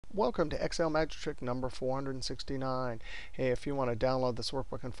Welcome to Excel Magic Trick number 469. Hey, if you want to download this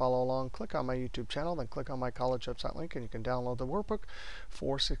workbook and follow along, click on my YouTube channel, then click on my college website link, and you can download the workbook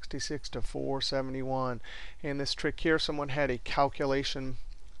 466 to 471. In this trick here, someone had a calculation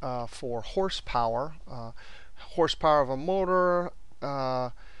for horsepower, horsepower of a motor,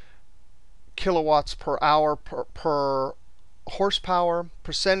 kilowatts per hour per horsepower,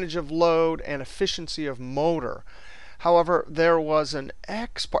 percentage of load, and efficiency of motor. However, there was an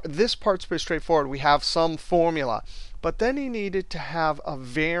X part. This part's pretty straightforward. We have some formula. But then he needed to have a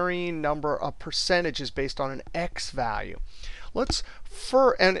varying number of percentages based on an X value. Let's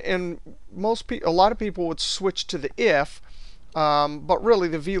a lot of people would switch to the if, but really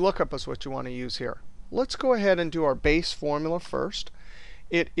the VLOOKUP is what you want to use here. Let's go ahead and do our base formula first.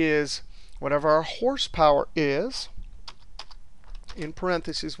 It is whatever our horsepower is, in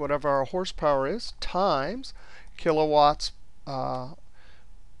parentheses, whatever our horsepower is, times kilowatts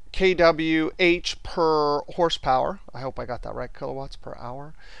kWh per horsepower. I hope I got that right, kilowatts per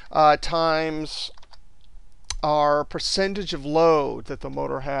hour, times our percentage of load that the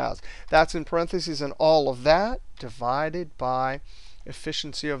motor has. That's in parentheses, and all of that divided by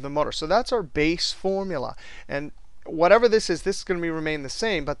efficiency of the motor. So that's our base formula. And whatever this is going to remain the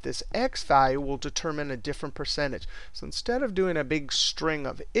same, but this X value will determine a different percentage. So instead of doing a big string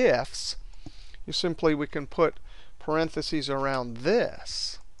of ifs, we can put parentheses around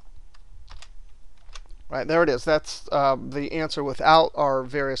this. Right, there it is. That's the answer without our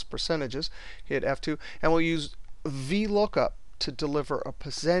various percentages. Hit F2. And we'll use VLOOKUP to deliver a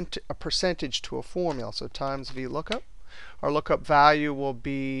percentage to a formula. So times VLOOKUP. Our lookup value will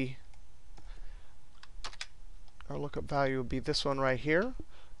be this one right here,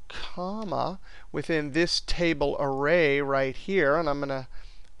 comma, within this table array right here. And I'm going to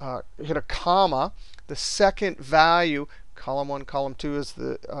hit a comma. The second value, column 1, column 2, is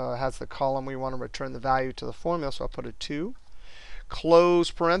has the column we want to return the value to the formula. So I'll put a 2.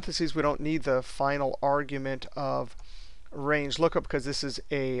 Close parentheses. We don't need the final argument of range lookup because this is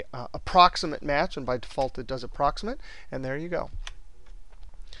a approximate match, and by default it does approximate. And there you go.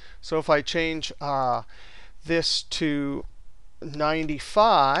 So if I change this to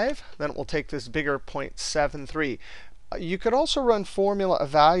 95, then it will take this bigger 0.73. You could also run Formula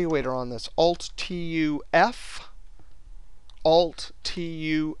Evaluator on this, Alt-TUF,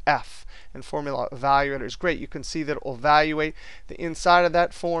 Alt-TUF. And Formula Evaluator is great. You can see that it will evaluate the inside of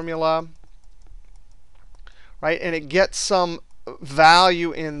that formula, right? And it gets some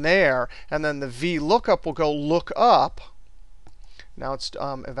value in there. And then the VLOOKUP will go look up. Now it's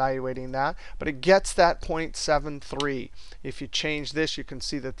evaluating that. But it gets that 0.73. If you change this, you can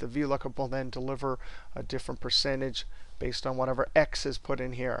see that the VLOOKUP will then deliver a different percentage based on whatever X is put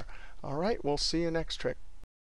in here. All right, we'll see you next trick.